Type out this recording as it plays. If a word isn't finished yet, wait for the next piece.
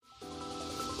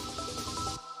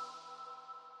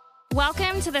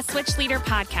Welcome to the Switch Leader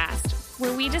Podcast,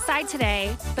 where we decide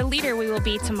today the leader we will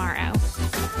be tomorrow.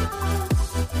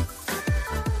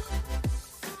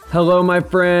 Hello, my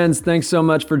friends. Thanks so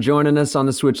much for joining us on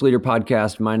the Switch Leader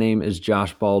Podcast. My name is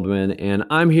Josh Baldwin, and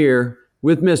I'm here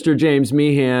with Mr. James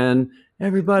Meehan.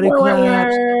 Everybody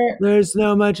claps. There's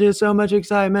so much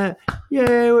excitement.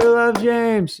 Yay, we love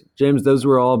James. James, those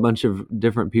were all a bunch of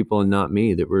different people and not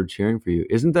me that were cheering for you.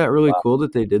 Isn't that really cool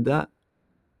that they did that?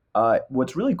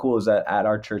 What's really cool is that at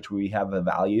our church, we have a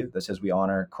value that says we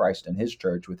honor Christ and his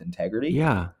church with integrity.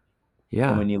 Yeah.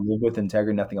 And when you live with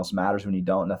integrity, nothing else matters. When you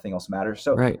don't, nothing else matters.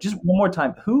 So Right. Just one more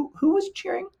time, who was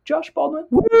cheering? Josh Baldwin?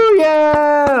 Woo,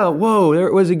 yeah. Whoa, there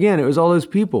it was again. It was all those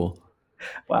people.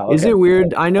 Wow. Okay. Is it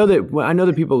weird? I know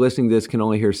that people listening to this can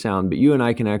only hear sound, but you and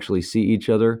I can actually see each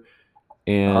other.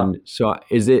 And so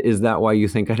is that why you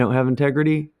think I don't have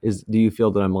integrity? Do you feel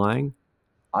that I'm lying?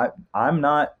 I'm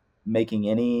not making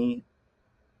any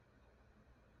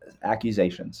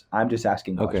accusations. I'm just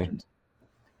asking questions.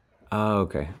 Oh,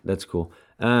 okay. That's cool.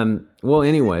 Well,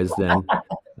 anyways, then,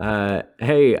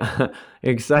 hey,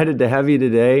 excited to have you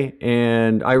today.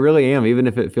 And I really am, even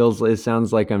if it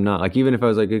sounds like I'm not. Like, even if I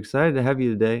was like, excited to have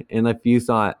you today. And if you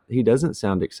thought he doesn't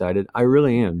sound excited, I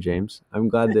really am, James. I'm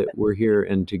glad that we're here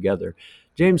and together.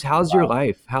 James, how's your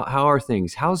life? How are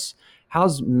things? How's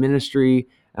ministry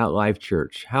at Life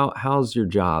Church? How's your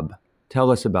job? Tell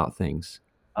us about things.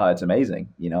 It's amazing.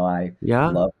 I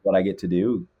love what I get to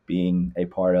do, being a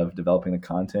part of developing the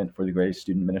content for the greatest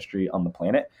student ministry on the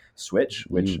planet, Switch,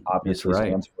 which obviously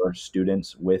stands for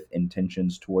Students with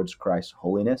Intentions Towards Christ's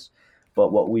Holiness.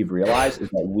 But what we've realized is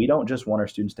that we don't just want our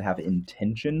students to have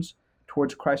intentions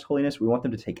towards Christ's holiness. We want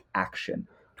them to take action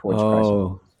towards Christ's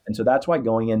holiness. And so that's why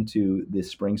going into this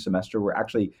spring semester, we're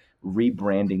actually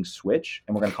rebranding Switch,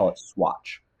 and we're going to call it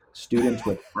Swatch, Students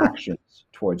with Actions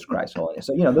Towards Christ's Holiness.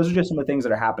 So, those are just some of the things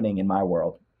that are happening in my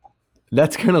world.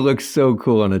 That's going to look so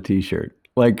cool on a t-shirt.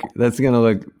 Like,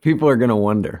 people are going to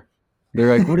wonder.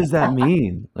 They're like, what does that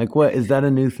mean? Like, what, is that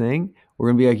a new thing? We're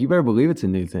going to be like, you better believe it's a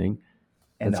new thing.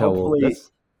 And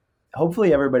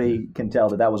hopefully everybody can tell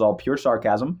that was all pure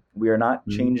sarcasm. We are not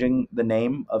changing the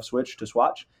name of Switch to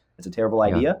Swatch. It's a terrible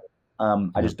idea.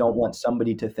 I just don't want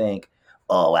somebody to think,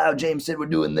 oh, wow, James said we're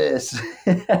doing this.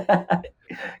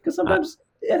 Because sometimes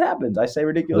it happens. I say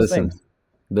ridiculous things.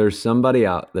 There's somebody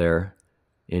out there,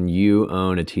 and you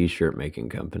own a t-shirt making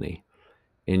company.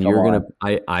 And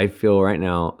I feel right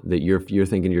now that you're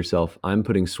thinking to yourself, I'm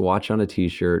putting Swatch on a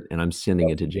t-shirt and I'm sending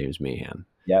it to James Meehan.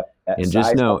 Yep. And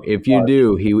just know, if you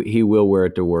do, he will wear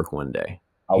it to work one day.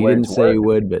 He didn't say he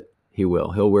would, but he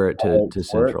will. He'll wear it to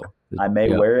Central. I may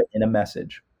wear it in a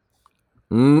message.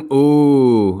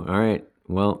 Ooh, all right.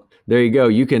 Well, there you go.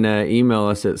 You can email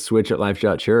us at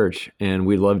switch@life.church, and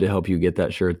we'd love to help you get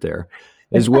that shirt there.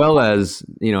 As well as,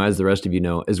 as the rest of you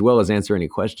know, as well as answer any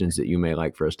questions that you may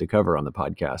like for us to cover on the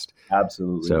podcast.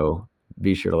 Absolutely. So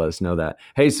be sure to let us know that.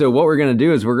 Hey, so what we're going to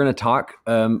do is we're going to talk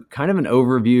kind of an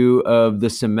overview of the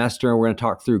semester. We're going to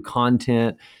talk through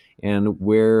content and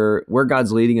where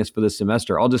God's leading us for this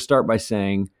semester. I'll just start by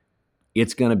saying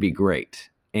it's going to be great,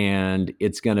 and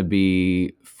it's going to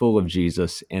be full of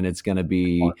Jesus, and it's going to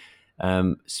be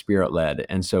Spirit-led.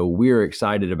 And so we're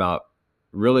excited about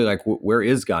really, like, where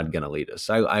is God going to lead us?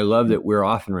 I love that we're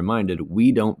often reminded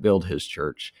we don't build his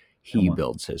church. He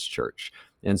builds his church.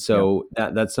 And so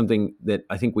that's something that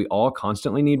I think we all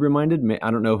constantly need reminded.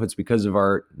 I don't know if it's because of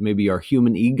maybe our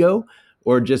human ego,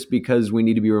 or just because we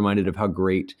need to be reminded of how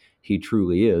great he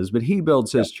truly is, but he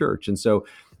builds his church. And so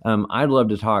I'd love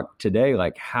to talk today,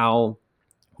 like,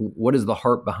 what is the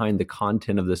heart behind the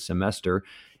content of this semester,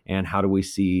 and how do we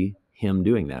see him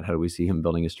doing that? How do we see him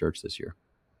building his church this year?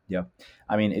 Yeah.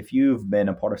 I mean, if you've been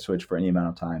a part of Switch for any amount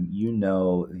of time, you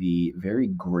know the very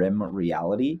grim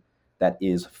reality that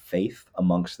is faith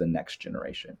amongst the next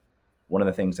generation. One of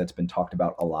the things that's been talked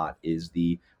about a lot is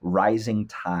the rising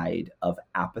tide of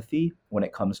apathy when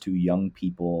it comes to young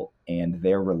people and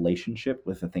their relationship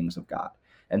with the things of God.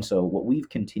 And so what we've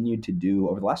continued to do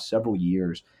over the last several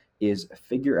years is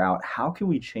figure out how can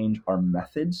we change our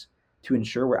methods to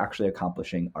ensure we're actually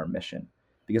accomplishing our mission.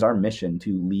 Because our mission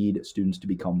to lead students to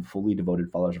become fully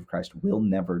devoted followers of Christ will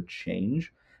never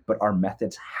change, but our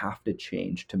methods have to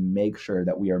change to make sure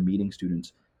that we are meeting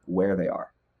students where they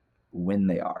are, when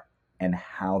they are, and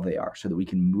how they are, so that we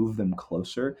can move them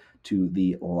closer to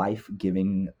the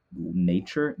life-giving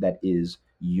nature that is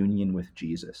union with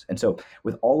Jesus. And so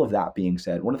with all of that being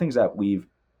said, one of the things that we've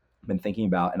been thinking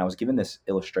about, and I was given this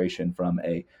illustration from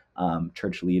a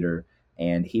church leader,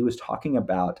 and he was talking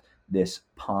about this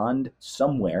pond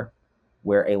somewhere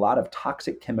where a lot of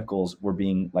toxic chemicals were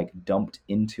being like dumped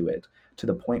into it to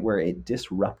the point where it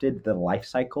disrupted the life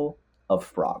cycle of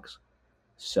frogs.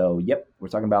 So, yep, we're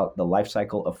talking about the life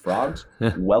cycle of frogs.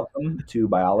 Welcome to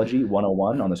Biology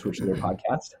 101 on the Switch Leader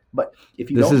podcast. But if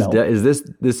you This don't is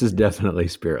know, this is definitely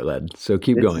spirit led. So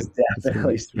keep this going. is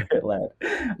definitely spirit led.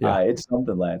 Yeah. It's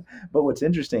something led. But what's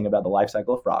interesting about the life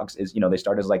cycle of frogs is, they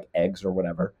start as like eggs or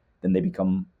whatever, then they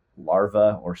become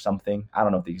larvae or something. I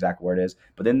don't know what the exact word is,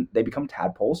 but then they become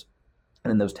tadpoles, and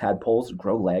then those tadpoles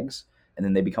grow legs, and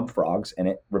then they become frogs, and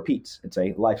it repeats. It's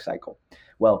a life cycle.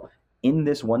 Well, in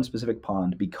this one specific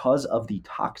pond, because of the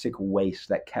toxic waste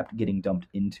that kept getting dumped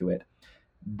into it,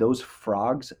 those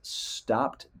frogs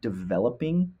stopped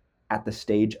developing at the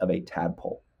stage of a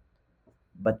tadpole,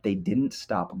 but they didn't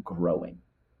stop growing.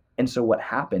 And so what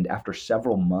happened after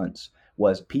several months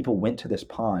was people went to this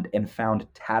pond and found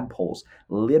tadpoles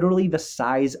literally the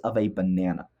size of a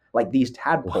banana. Like these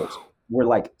tadpoles Wow. were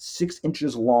like 6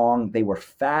 inches long. They were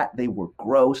fat. They were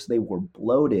gross. They were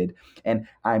bloated. And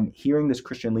I'm hearing this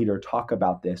Christian leader talk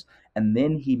about this. And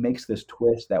then he makes this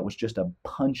twist that was just a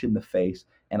punch in the face.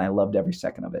 And I loved every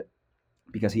second of it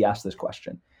because he asked this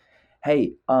question.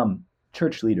 Hey,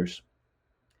 church leaders,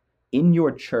 in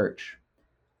your church,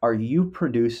 are you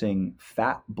producing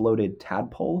fat, bloated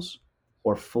tadpoles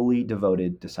or fully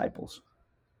devoted disciples?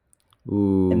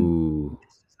 And Ooh.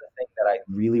 this is the thing that I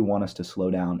really want us to slow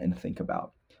down and think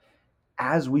about.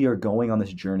 As we are going on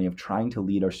this journey of trying to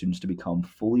lead our students to become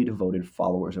fully devoted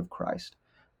followers of Christ,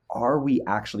 are we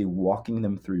actually walking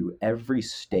them through every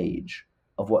stage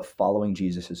of what following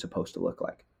Jesus is supposed to look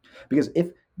like? Because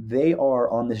if they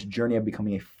are on this journey of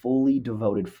becoming a fully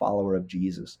devoted follower of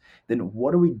Jesus, then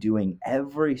what are we doing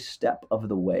every step of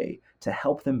the way to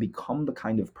help them become the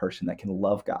kind of person that can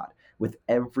love God with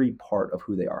every part of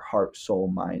who they are, heart, soul,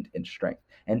 mind, and strength,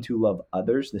 and to love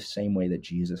others the same way that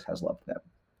Jesus has loved them?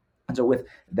 And so with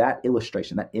that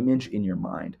illustration, that image in your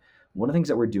mind, one of the things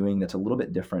that we're doing that's a little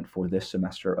bit different for this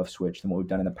semester of Switch than what we've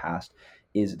done in the past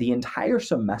is the entire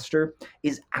semester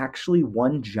is actually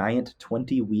one giant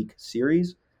 20-week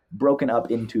series broken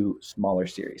up into smaller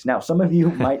series. Now, some of you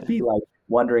might be like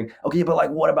wondering, okay, but like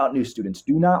what about new students?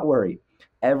 Do not worry.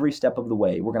 Every step of the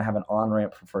way, we're going to have an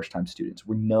on-ramp for first-time students.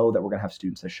 We know that we're going to have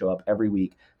students that show up every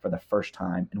week for the first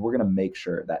time, and we're going to make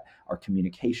sure that our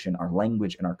communication, our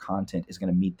language, and our content is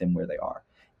going to meet them where they are.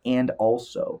 And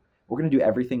also, we're going to do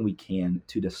everything we can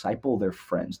to disciple their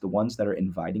friends, the ones that are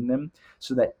inviting them,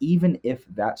 so that even if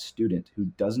that student who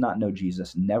does not know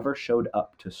Jesus never showed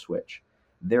up to Switch,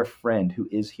 their friend who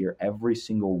is here every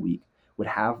single week would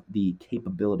have the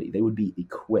capability, they would be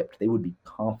equipped, they would be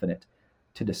confident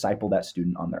to disciple that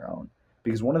student on their own.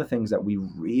 Because one of the things that we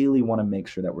really want to make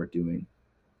sure that we're doing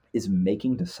is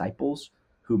making disciples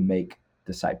who make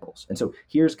disciples. And so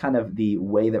here's kind of the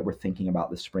way that we're thinking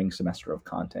about the spring semester of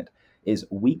content is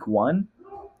week 1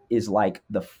 is like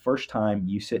the first time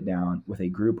you sit down with a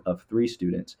group of 3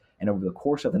 students, and over the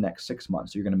course of the next 6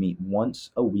 months, you're going to meet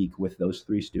once a week with those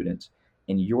 3 students,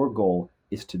 and your goal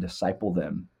is to disciple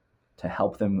them, to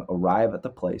help them arrive at the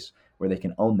place where they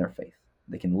can own their faith,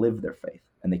 they can live their faith,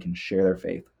 and they can share their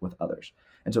faith with others.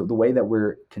 And so the way that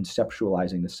we're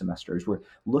conceptualizing this semester is we're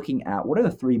looking at what are the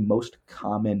 3 most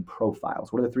common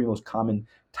profiles, what are the 3 most common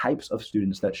types of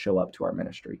students that show up to our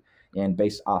ministry. And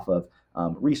based off of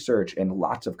research and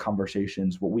lots of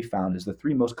conversations, what we found is the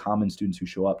 3 most common students who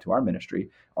show up to our ministry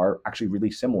are actually really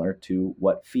similar to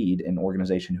what Feed, an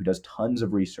organization who does tons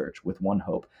of research with One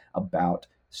Hope about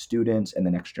students and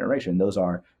the next generation. Those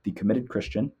are the committed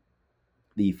Christian,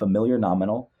 the familiar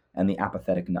nominal, and the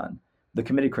apathetic none. The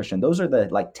committed Christian, those are the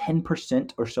like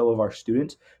 10% or so of our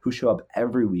students who show up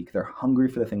every week. They're hungry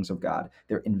for the things of God.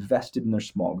 They're invested in their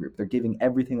small group. They're giving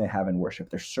everything they have in worship.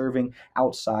 They're serving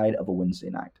outside of a Wednesday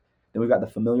night. Then we've got the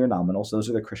familiar nominals. Those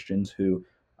are the Christians who,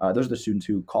 those are the students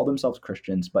who call themselves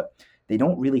Christians, but they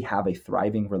don't really have a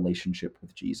thriving relationship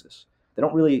with Jesus. They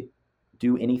don't really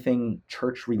do anything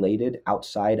church related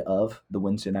outside of the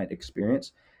Wednesday night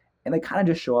experience. And they kind of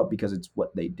just show up because it's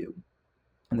what they do.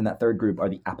 And then that third group are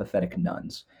the apathetic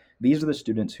nuns. These are the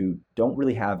students who don't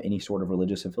really have any sort of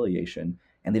religious affiliation,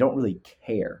 and they don't really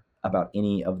care about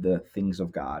any of the things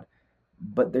of God.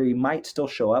 But they might still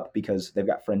show up because they've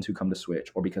got friends who come to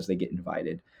Switch or because they get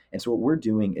invited. And so what we're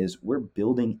doing is we're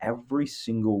building every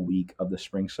single week of the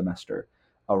spring semester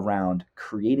around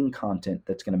creating content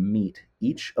that's going to meet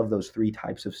each of those 3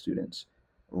 types of students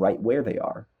right where they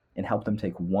are and help them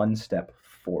take one step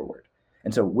forward.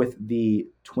 And so with the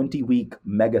 20-week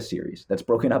mega series that's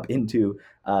broken up into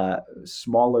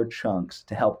smaller chunks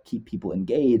to help keep people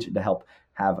engaged and to help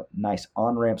have nice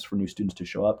on-ramps for new students to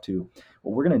show up to,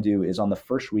 what we're going to do is on the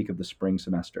first week of the spring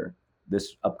semester,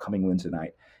 this upcoming Wednesday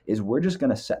night is we're just going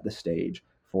to set the stage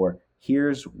for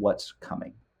here's what's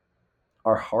coming.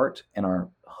 Our heart and our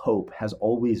hope has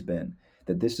always been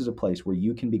that this is a place where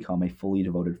you can become a fully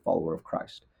devoted follower of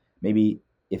Christ. Maybe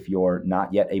if you're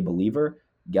not yet a believer,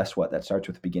 guess what? That starts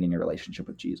with beginning a relationship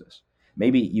with Jesus.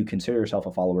 Maybe you consider yourself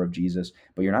a follower of Jesus,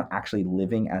 but you're not actually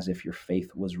living as if your faith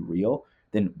was real.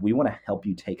 Then we want to help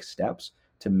you take steps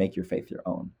to make your faith your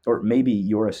own. Or maybe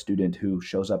you're a student who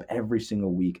shows up every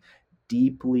single week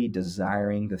deeply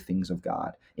desiring the things of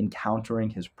God, encountering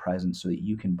his presence so that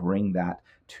you can bring that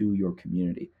to your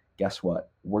community. Guess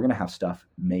what? We're going to have stuff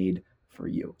made for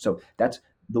you. So that's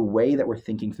the way that we're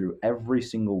thinking through every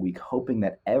single week, hoping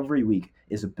that every week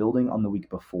is building on the week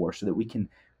before so that we can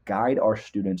guide our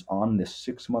students on this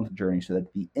 6-month journey so that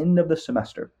at the end of the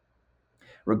semester,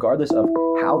 regardless of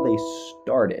how they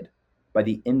started, by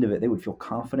the end of it, they would feel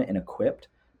confident and equipped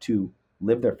to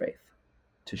live their faith,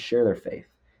 to share their faith,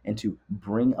 and to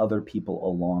bring other people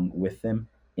along with them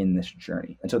in this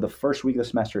journey. And so the first week of the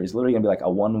semester is literally going to be like a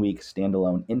 1-week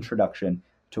standalone introduction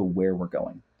to where we're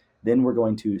going. Then we're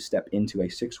going to step into a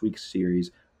 6-week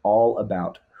series all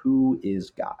about who is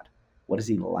God? What is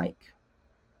he like?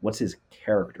 What's his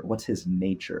character? What's his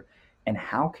nature? And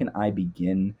how can I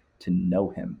begin to know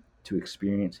him, to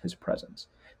experience his presence?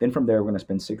 Then from there, we're going to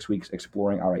spend 6 weeks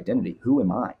exploring our identity. Who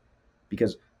am I?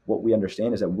 Because what we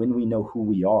understand is that when we know who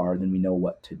we are, then we know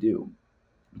what to do.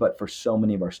 But for so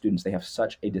many of our students, they have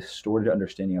such a distorted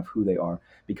understanding of who they are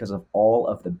because of all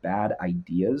of the bad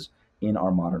ideas in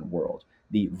our modern world.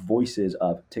 The voices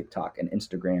of TikTok and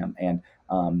Instagram and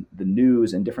the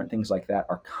news and different things like that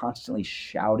are constantly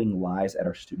shouting lies at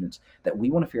our students that we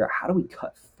want to figure out how do we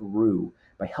cut through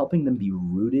by helping them be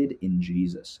rooted in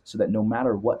Jesus so that no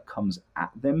matter what comes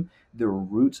at them, their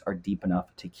roots are deep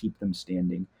enough to keep them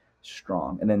standing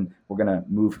strong. And then we're going to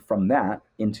move from that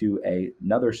into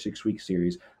another 6-week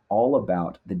series all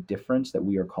about the difference that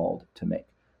we are called to make.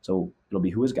 So it'll be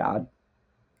who is God?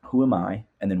 Who am I?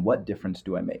 And then what difference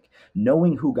do I make?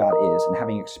 Knowing who God is and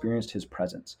having experienced his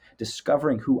presence,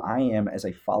 discovering who I am as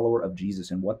a follower of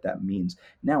Jesus and what that means.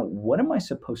 Now, what am I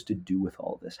supposed to do with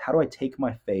all of this? How do I take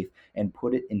my faith and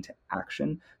put it into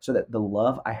action so that the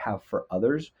love I have for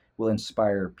others will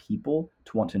inspire people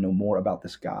to want to know more about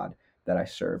this God that I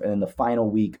serve? And then the final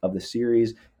week of the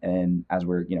series, and as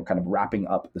we're kind of wrapping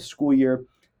up the school year,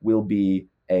 will be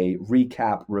a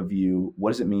recap review.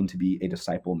 What does it mean to be a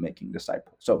disciple making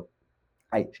disciple? So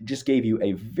I just gave you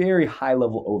a very high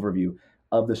level overview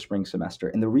of the spring semester.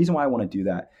 And the reason why I want to do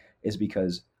that is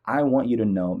because I want you to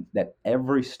know that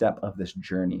every step of this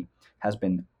journey has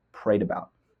been prayed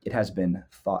about. It has been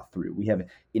thought through. We have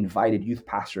invited youth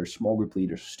pastors, small group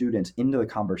leaders, students into the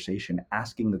conversation,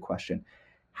 asking the question,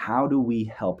 how do we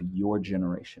help your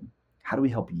generation? How do we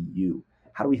help you?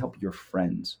 How do we help your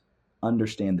friends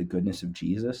understand the goodness of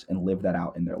Jesus and live that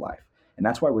out in their life? And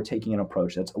that's why we're taking an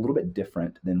approach that's a little bit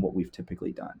different than what we've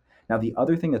typically done. Now, the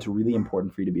other thing that's really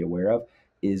important for you to be aware of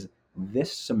is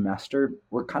this semester,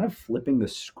 we're kind of flipping the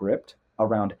script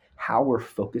around how we're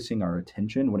focusing our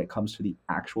attention when it comes to the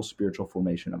actual spiritual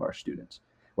formation of our students.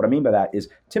 What I mean by that is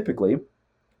typically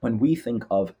when we think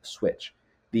of Switch,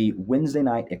 the Wednesday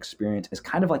night experience is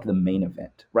kind of like the main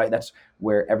event, right? That's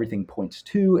where everything points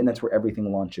to, and that's where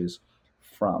everything launches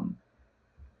from.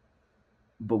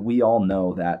 But we all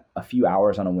know that a few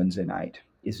hours on a Wednesday night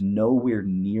is nowhere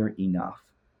near enough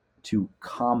to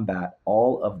combat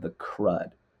all of the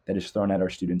crud that is thrown at our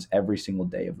students every single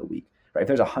day of the week. Right? If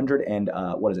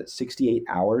there's 68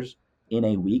 hours in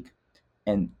a week,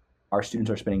 and our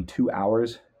students are spending 2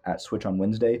 hours at Switch on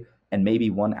Wednesday and maybe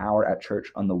 1 hour at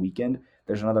church on the weekend,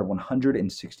 there's another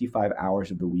 165 hours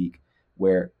of the week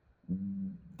where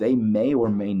they may or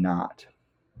may not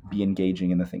be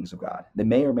engaging in the things of God. They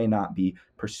may or may not be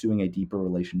pursuing a deeper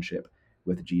relationship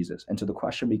with Jesus. And so the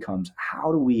question becomes,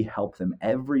 how do we help them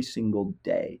every single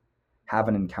day have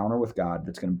an encounter with God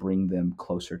that's going to bring them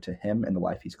closer to him and the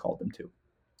life he's called them to?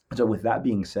 So with that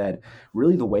being said,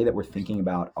 really the way that we're thinking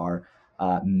about our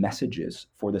messages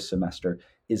for this semester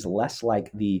is less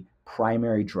like the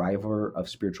primary driver of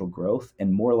spiritual growth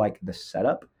and more like the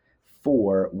setup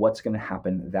for what's going to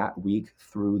happen that week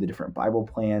through the different Bible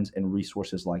plans and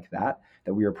resources like that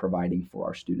we are providing for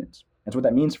our students. And so what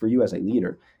that means for you as a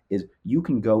leader is you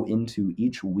can go into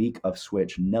each week of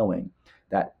Switch knowing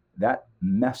that that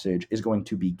message is going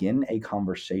to begin a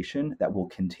conversation that will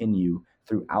continue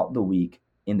throughout the week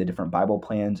in the different Bible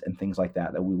plans and things like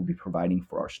that we will be providing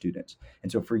for our students.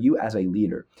 And so for you as a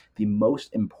leader, the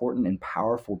most important and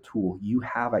powerful tool you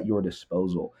have at your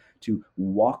disposal to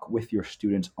walk with your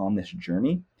students on this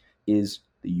journey is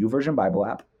the YouVersion Bible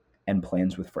app and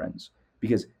Plans with Friends.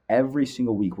 because every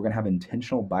single week we're going to have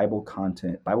intentional Bible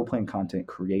plan content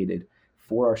created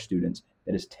for our students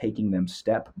that is taking them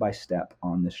step by step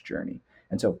on this journey.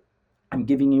 And so I'm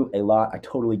giving you a lot. I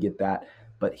totally get that.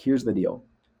 But here's the deal.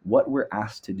 What we're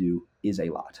asked to do is a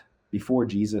lot. Before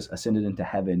Jesus ascended into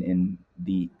heaven in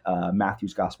the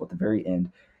Matthew's gospel at the very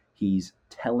end, he's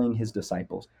telling his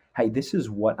disciples, hey, this is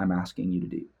what I'm asking you to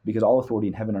do, because all authority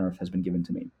in heaven and earth has been given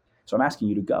to me. So I'm asking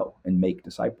you to go and make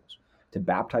disciples, to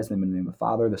baptize them in the name of the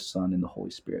Father, the Son, and the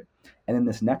Holy Spirit. And then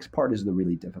this next part is the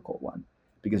really difficult one,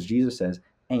 because Jesus says,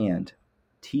 and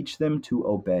teach them to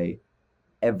obey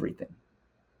everything.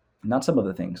 Not some of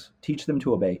the things. Teach them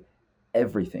to obey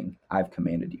everything I've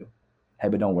commanded you. Hey,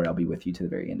 but don't worry, I'll be with you to the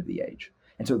very end of the age.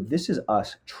 And so this is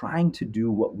us trying to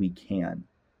do what we can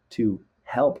to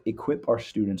help equip our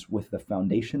students with the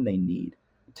foundation they need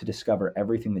to discover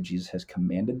everything that Jesus has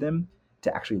commanded them,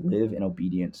 to actually live in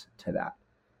obedience to that.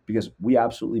 Because we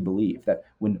absolutely believe that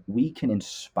when we can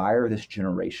inspire this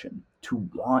generation to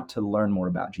want to learn more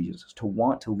about Jesus, to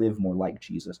want to live more like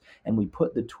Jesus, and we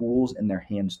put the tools in their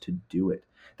hands to do it,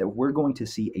 that we're going to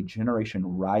see a generation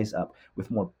rise up with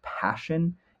more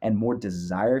passion and more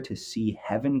desire to see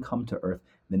heaven come to earth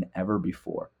than ever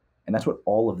before. And that's what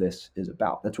all of this is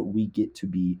about. That's what we get to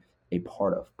be a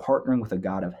part of, partnering with a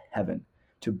God of heaven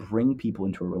to bring people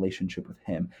into a relationship with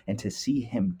him and to see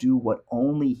him do what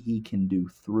only he can do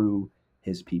through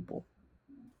his people.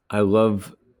 I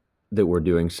love that we're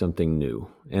doing something new.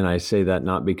 And I say that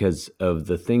not because of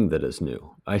the thing that is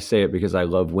new. I say it because I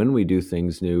love when we do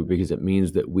things new, because it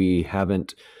means that we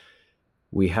haven't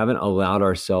allowed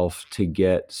ourselves to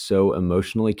get so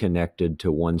emotionally connected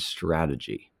to one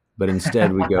strategy. But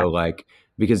instead we go like,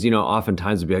 because,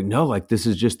 oftentimes we'd be like, no, like this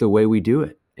is just the way we do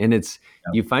it. And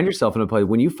you find yourself in a place,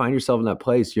 when you find yourself in that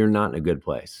place, you're not in a good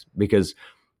place. Because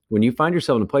when you find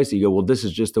yourself in a place that you go, well, this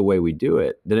is just the way we do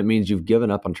it, then it means you've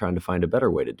given up on trying to find a better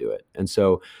way to do it. And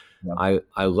so I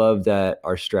love that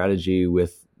our strategy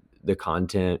with the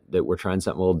content, that we're trying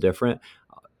something a little different.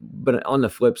 But on the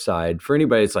flip side, for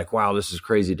anybody, it's like, wow, this is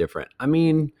crazy different. I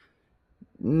don't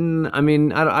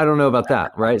know about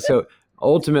that, right? So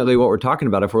ultimately what we're talking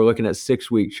about, if we're looking at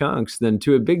 6-week chunks, then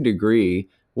to a big degree,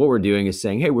 what we're doing is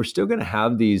saying, hey, we're still going to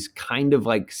have these kind of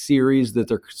like series that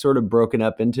they're sort of broken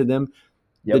up into them.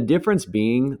 Yep. The difference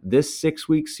being this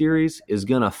 6-week series is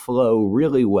going to flow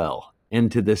really well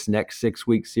into this next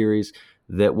 6-week series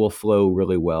that will flow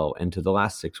really well into the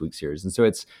last 6-week series. And so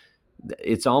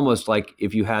it's almost like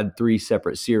if you had 3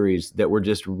 separate series that were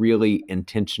just really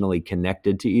intentionally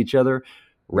connected to each other,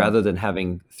 rather than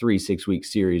having 3 6-week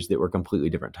series that were completely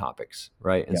different topics,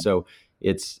 right? And so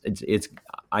it's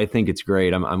I think it's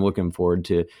great. I'm looking forward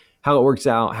to how it works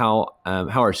out, how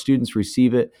our students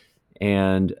receive it,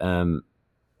 and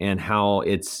how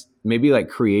it's maybe like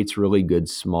creates really good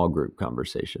small group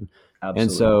conversation. Absolutely.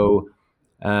 And so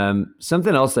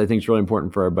something else I think is really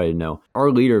important for everybody to know. Our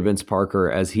leader, Vince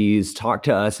Parker, as he's talked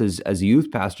to us as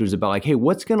youth pastors about like, hey,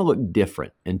 what's going to look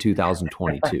different in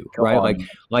 2022, right?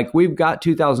 Like we've got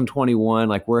 2021,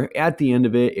 like we're at the end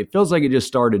of it. It feels like it just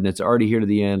started and it's already here to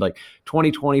the end. Like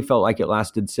 2020 felt like it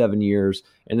lasted 7 years.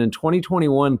 And then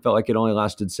 2021 felt like it only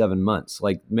lasted 7 months.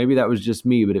 Like maybe that was just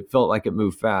me, but it felt like it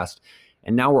moved fast.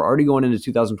 And now we're already going into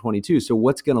 2022. So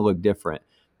what's going to look different?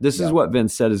 This is what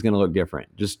Vince said is going to look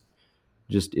different. Just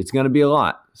it's going to be a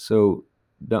lot. So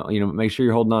don't, make sure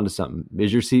you're holding on to something.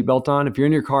 Is your seatbelt on? If you're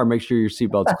in your car, make sure your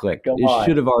seatbelt's clicked. It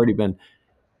should have already been.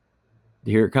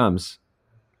 Here it comes.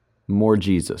 More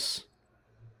Jesus.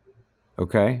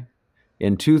 Okay.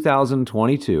 In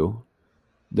 2022,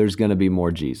 there's going to be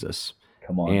more Jesus.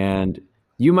 Come on. And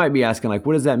you might be asking, like,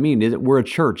 what does that mean? We're a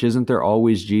church. Isn't there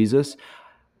always Jesus?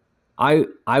 I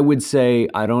would say,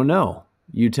 I don't know.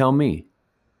 You tell me.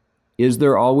 Is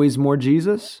there always more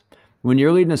Jesus? When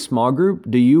you're leading a small group,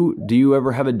 do you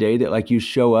ever have a day that like you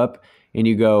show up and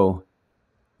you go,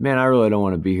 man, I really don't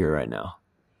want to be here right now.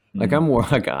 Like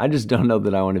I just don't know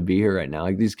that I want to be here right now.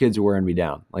 Like these kids are wearing me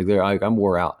down. Like they're like, I'm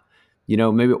wore out,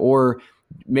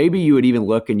 maybe you would even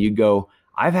look and you'd go,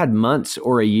 I've had months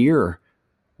or a year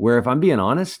where if I'm being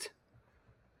honest,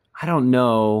 I don't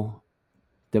know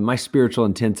that my spiritual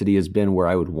intensity has been where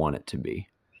I would want it to be.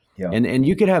 Yeah. And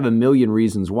you could have a million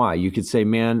reasons why. You could say,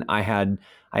 man, I had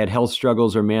health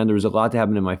struggles, or man, there was a lot that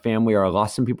happened in my family, or I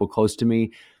lost some people close to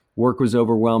me. Work was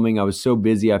overwhelming. I was so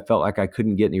busy. I felt like I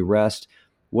couldn't get any rest,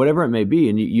 whatever it may be.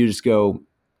 And you just go,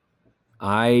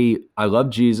 I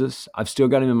love Jesus. I've still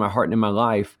got him in my heart and in my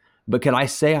life, but could I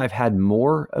say I've had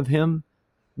more of him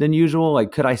than usual?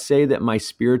 Like, could I say that my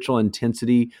spiritual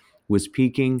intensity was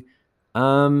peaking?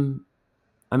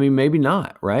 Maybe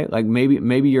not, right? Like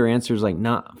maybe your answer is like,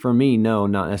 not for me. No,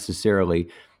 not necessarily.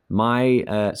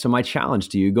 my challenge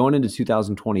to you going into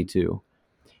 2022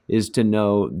 is to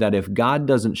know that if God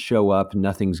doesn't show up,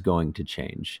 nothing's going to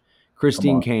change.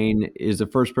 Christine Caine is the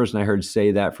first person I heard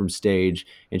say that from stage,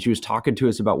 and she was talking to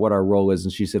us about what our role is,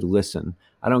 and she said, listen,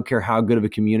 I don't care how good of a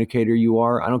communicator you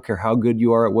are. I don't care how good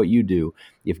you are at what you do.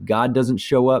 If God doesn't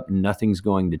show up, nothing's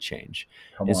going to change.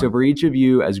 So for each of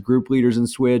you as group leaders in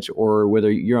Switch, or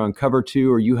whether you're on cover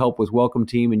 2 or you help with welcome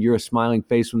team and you're a smiling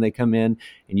face when they come in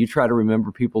and you try to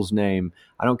remember people's name,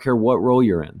 I don't care what role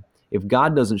you're in. If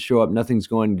God doesn't show up, nothing's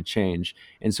going to change.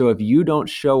 And so if you don't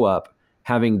show up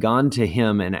having gone to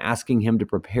him and asking him to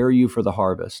prepare you for the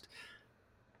harvest,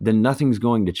 then nothing's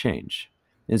going to change.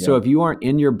 And so if you aren't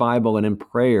in your Bible and in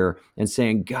prayer and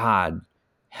saying, God,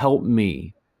 help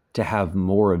me to have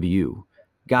more of you.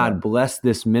 God, bless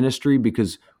this ministry,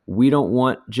 because we don't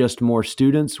want just more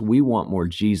students. We want more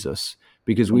Jesus,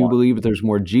 because we believe if there's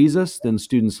more Jesus, then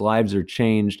students' lives are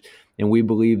changed. And we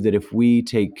believe that if we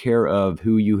take care of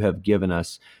who you have given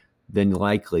us, then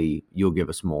likely you'll give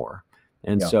us more.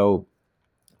 And so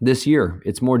this year,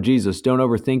 it's more Jesus. Don't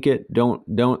overthink it.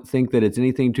 Don't think that it's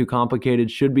anything too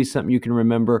complicated. Should be something you can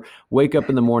remember. Wake up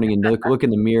in the morning and look in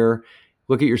the mirror,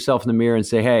 look at yourself in the mirror and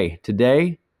say, hey,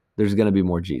 today there's going to be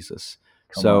more Jesus.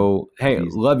 Hey,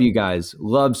 Jesus. Love you guys.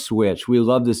 Love Switch. We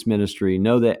love this ministry.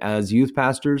 Know that as youth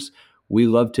pastors, we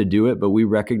love to do it, but we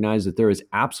recognize that there is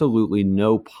absolutely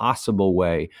no possible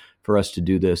way for us to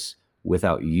do this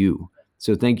without you.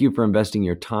 So thank you for investing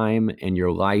your time and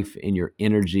your life and your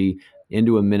energy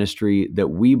into a ministry that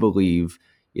we believe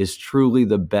is truly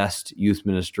the best youth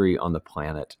ministry on the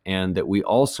planet, and that we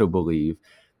also believe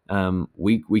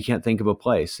we can't think of a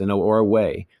place or a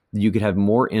way that you could have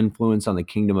more influence on the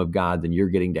kingdom of God than you're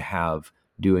getting to have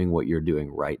doing what you're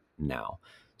doing right now.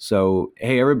 So,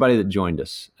 hey, everybody that joined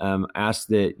us, ask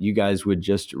that you guys would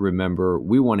just remember,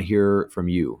 we want to hear from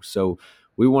you. So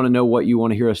we want to know what you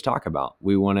want to hear us talk about.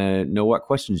 We want to know what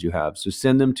questions you have. So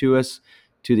send them to us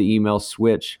to the email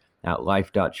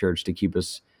switch@life.church to keep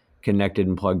us connected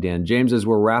and plugged in. James, as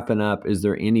we're wrapping up, is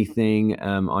there anything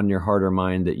on your heart or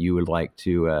mind that you would like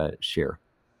to share?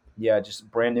 Yeah, just a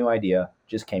brand new idea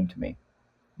just came to me.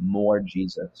 More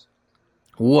Jesus.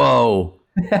 Whoa.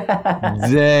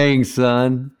 Dang,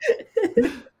 son.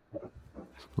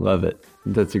 Love it.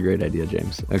 That's a great idea,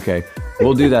 James. Okay,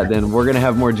 we'll do that then. We're going to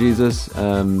have more Jesus.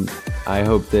 I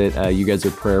hope that you guys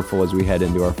are prayerful as we head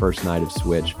into our first night of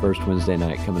Switch, first Wednesday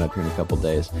night coming up here in a couple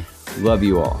days. Love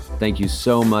you all. Thank you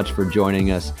so much for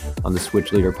joining us on the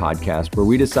Switch Leader Podcast, where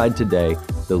we decide today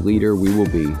the leader we will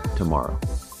be tomorrow.